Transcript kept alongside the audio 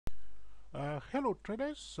Hello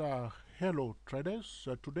traders.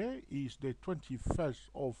 Today is the 21st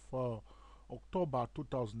of October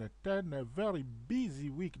 2010. A very busy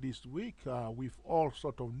week this week with all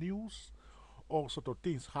sort of news, all sort of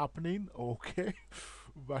things happening. Okay,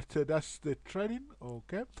 but that's the trading.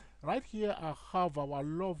 Okay, right here I have our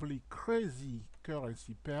lovely crazy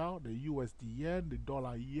currency pair, the USD yen, the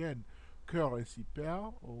dollar yen currency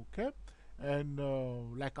pair. Okay, and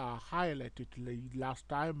like I highlighted last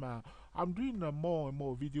time, I'm doing more and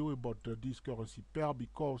more video about this currency pair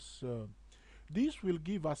because this will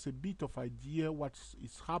give us a bit of idea what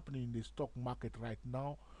is happening in the stock market right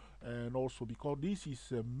now, and also because this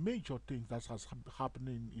is a major thing that has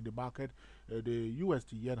happening in the market. The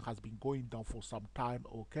USD yen has been going down for some time.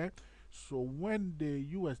 Okay, so when the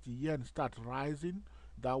USD yen start rising,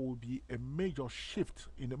 that will be a major shift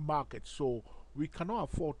in the market. So we cannot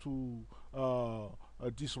afford to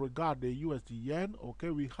disregard the USD yen. Okay,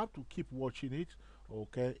 we have to keep watching it.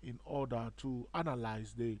 Okay, in order to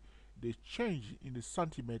analyze the change in the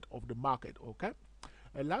sentiment of the market. Okay,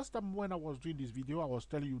 last time when I was doing this video, I was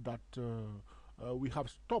telling you that we have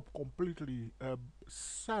stopped completely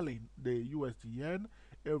selling the USD yen.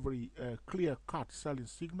 Every clear cut selling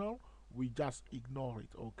signal, we just ignore it.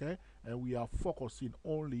 Okay, and we are focusing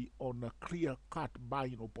only on a clear cut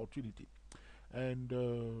buying opportunity. And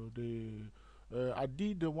I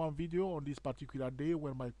did one video on this particular day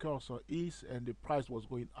when my cursor is and the price was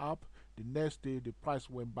going up. The next day the price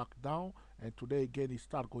went back down, and today again it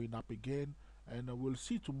started going up again. And we'll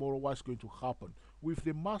see tomorrow what's going to happen with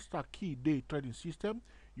the master key day trading system.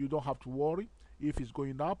 You don't have to worry. If it's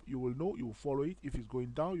going up, you will know, you will follow it. If it's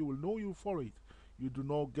going down, you will know, you will follow it. You do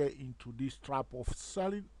not get into this trap of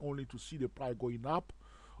selling only to see the price going up.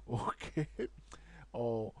 Okay,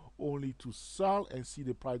 or only to sell and see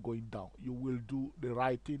the price going down. You will do the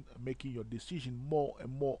right thing, making your decision more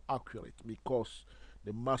and more accurate because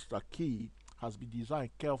the master key has been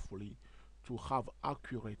designed carefully to have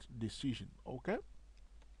accurate decision. Okay,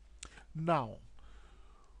 now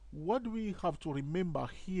what we have to remember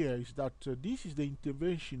here is that this is the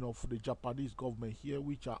intervention of the Japanese government here,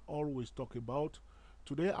 which I always talk about.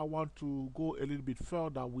 Today I want to go a little bit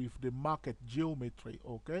further with the market geometry.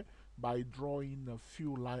 Okay, by drawing a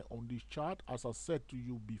few lines on this chart. As I said to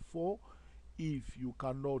you before, if you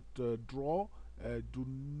cannot draw, do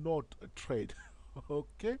not trade.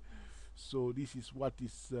 Okay, so this is what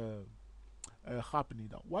is happening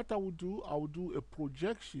now. What I will do a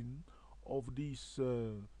projection of this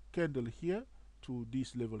candle here to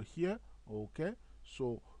this level here. Okay,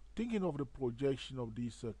 so thinking of the projection of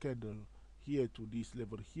this candle here to this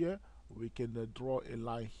level here, we can draw a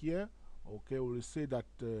line here. Okay, we'll say that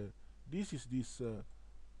this is this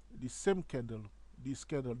same candle, this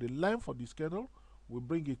candle, the length of this candle, we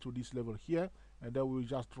bring it to this level here, and then we'll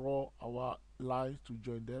just draw our lines to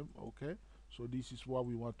join them. Okay, so this is what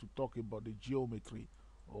we want to talk about, the geometry.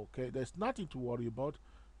 Okay, there's nothing to worry about.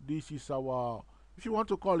 This is our, if you want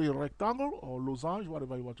to call it rectangle or losange,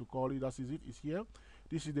 whatever you want to call it, that is it, is here.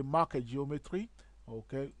 This is the market geometry.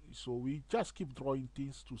 Okay, so we just keep drawing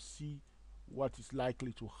things to see what is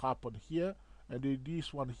likely to happen here. And then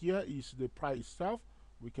this one here is the price itself.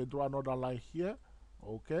 We can draw another line here.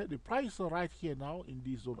 Okay, the price is right here now in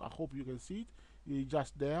this zone. I hope you can see it. It's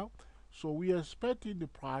just there. So we are expecting the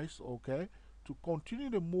price, okay, to continue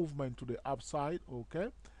the movement to the upside. Okay,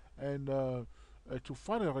 and to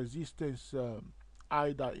find a resistance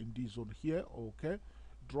either in this zone here. Okay,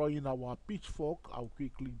 drawing our pitchfork. I'll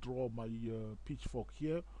quickly draw my pitchfork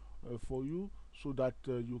here for you so that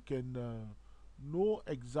you can know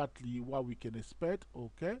exactly what we can expect.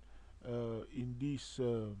 Okay, in this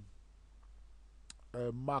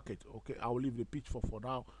market. Okay, I'll leave the pitchfork for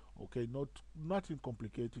now. Okay, nothing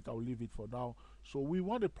complicated. I'll leave it for now. So we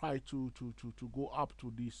want the price to go up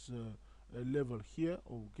to this level here.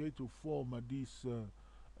 Okay, to form this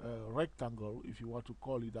rectangle, if you want to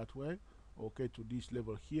call it that way. Okay, to this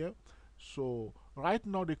level here. So right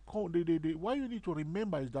now what you need to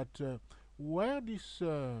remember is that where this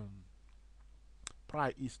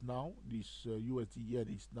price is now, this USD yen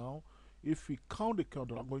is now, if we count the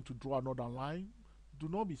candle, I'm going to draw another line. Do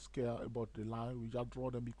not be scared about the line. We just draw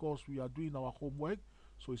them because we are doing our homework.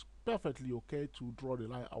 So it's perfectly okay to draw the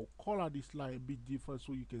line. I'll color this line a bit different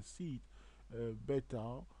so you can see it better.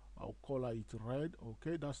 I'll color it red.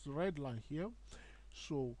 Okay, that's the red line here.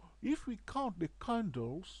 So if we count the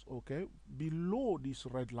candles, okay, below this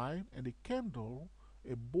red line and the candle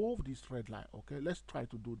above this red line, okay, let's try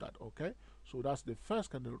to do that. Okay, so that's the first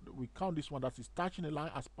candle. We count this one that is touching the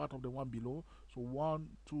line as part of the one below. So 1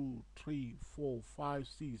 2 3 4 5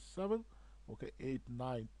 6 7, okay, 8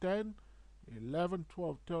 9 10 11,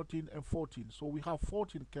 12, 13, and 14. So we have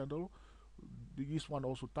 14 candle. This one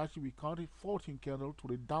also touching. We counted 14 candle to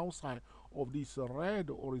the downside of this red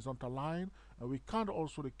horizontal line, and we count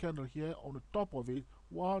also the candle here on the top of it.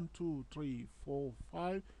 1, 2, 3, 4,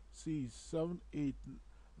 5, 6, 7, 8,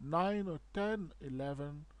 9, 10,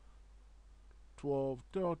 11, 12,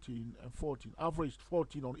 13, and 14. Averaged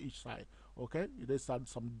 14 on each side. Okay, there's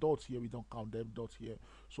some dots here. We don't count them dots here.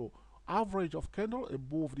 So average of candle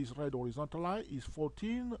above this red horizontal line is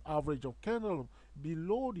 14. Average of candle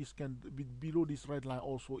below this red line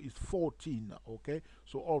also is 14. Okay,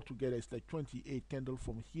 so altogether it's like 28 candle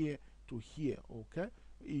from here to here. Okay,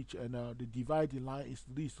 each, and the dividing line is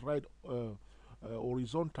this red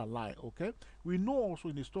horizontal line. Okay, we know also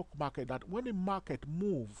in the stock market that when the market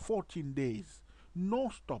move 14 days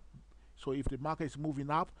non-stop, so if the market is moving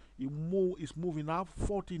up, it's moving up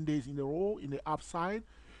 14 days in a row in the upside,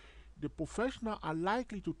 the professionals are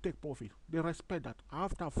likely to take profit. They respect that.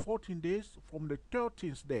 After 14 days, from the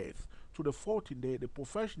 13th day to the 14th day, the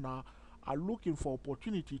professionals are looking for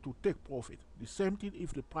opportunity to take profit. The same thing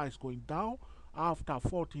if the price going down after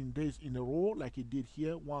 14 days in a row, like it did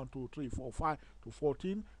here, 1, 2, 3, 4, 5 to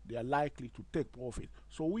 14, they are likely to take profit.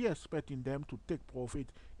 So we are expecting them to take profit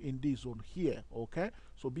in this zone here. Okay,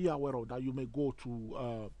 so be aware of that. You may go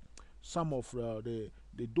to some of the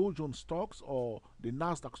Dow Jones stocks or the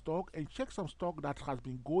Nasdaq stock and check some stock that has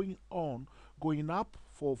been going up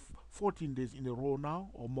for 14 days in a row now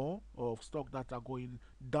or more, or stock that are going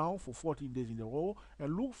down for 14 days in a row,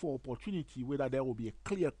 and look for opportunity whether there will be a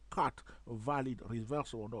clear cut valid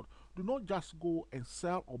reversal or not. Do not just go and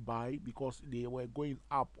sell or buy because they were going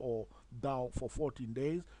up or down for 14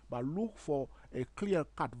 days, but look for a clear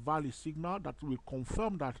cut valid signal that will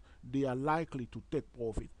confirm that they are likely to take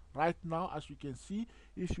profit. Right now, as you can see,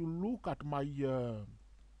 if you look at my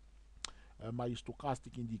my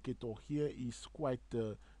stochastic indicator here, is quite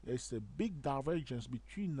there's a big divergence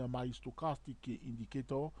between my stochastic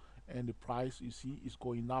indicator and the price. You see it's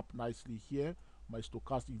going up nicely here, my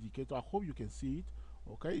stochastic indicator. I hope you can see it.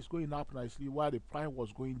 Okay, it's going up nicely while the price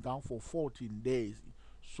was going down for 14 days.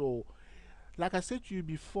 So like I said to you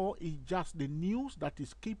before, it's just the news that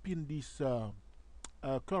is keeping this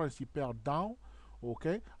currency pair down.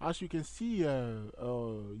 Okay, as you can see,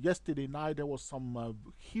 yesterday night there was some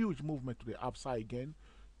huge movement to the upside again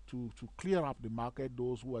to clear up the market.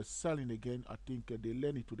 Those who are selling again, I think they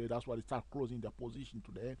learned it today. That's why they start closing their position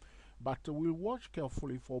today. But we'll watch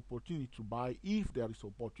carefully for opportunity to buy. If there is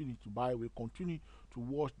opportunity to buy, we'll continue to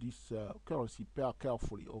watch this currency pair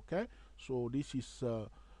carefully. Okay, so this is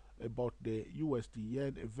about the USD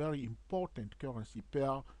yen, a very important currency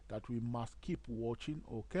pair that we must keep watching.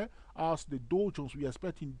 Okay, as the Dow Jones, we are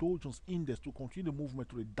expecting Dow Jones index to continue the movement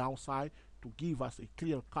to the downside to give us a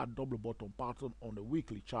clear cut double bottom pattern on the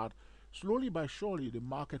weekly chart. Slowly but surely the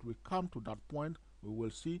market will come to that point. We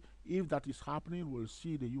will see if that is happening. We'll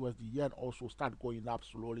see the USD yen also start going up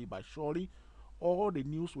slowly but surely. All the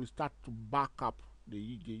news will start to back up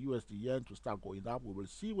the USD yen to start going up. We will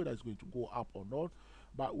see whether it's going to go up or not.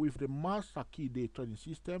 But with the master key day trading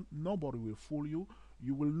system, nobody will fool you.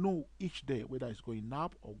 You will know each day whether it's going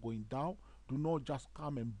up or going down. Do not just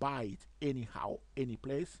come and buy it anyhow, any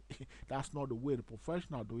place. That's not the way the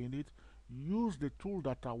professional are doing it. Use the tools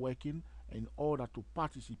that are working in order to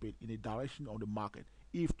participate in the direction of the market.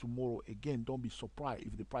 If tomorrow again, don't be surprised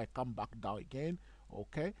if the price come back down again.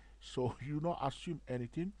 Okay, so you not assume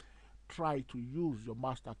anything. Try to use your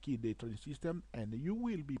master key day trading system, and you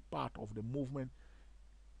will be part of the movement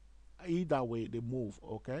either way they move.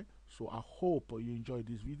 Okay, so I hope you enjoyed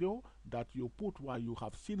this video, that you put what you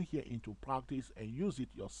have seen here into practice and use it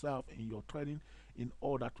yourself in your trading in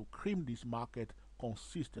order to cream this market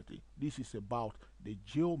consistently. This is about the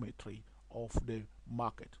geometry of the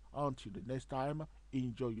market. Until the next time,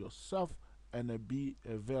 enjoy yourself and be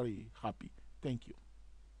very happy. Thank you.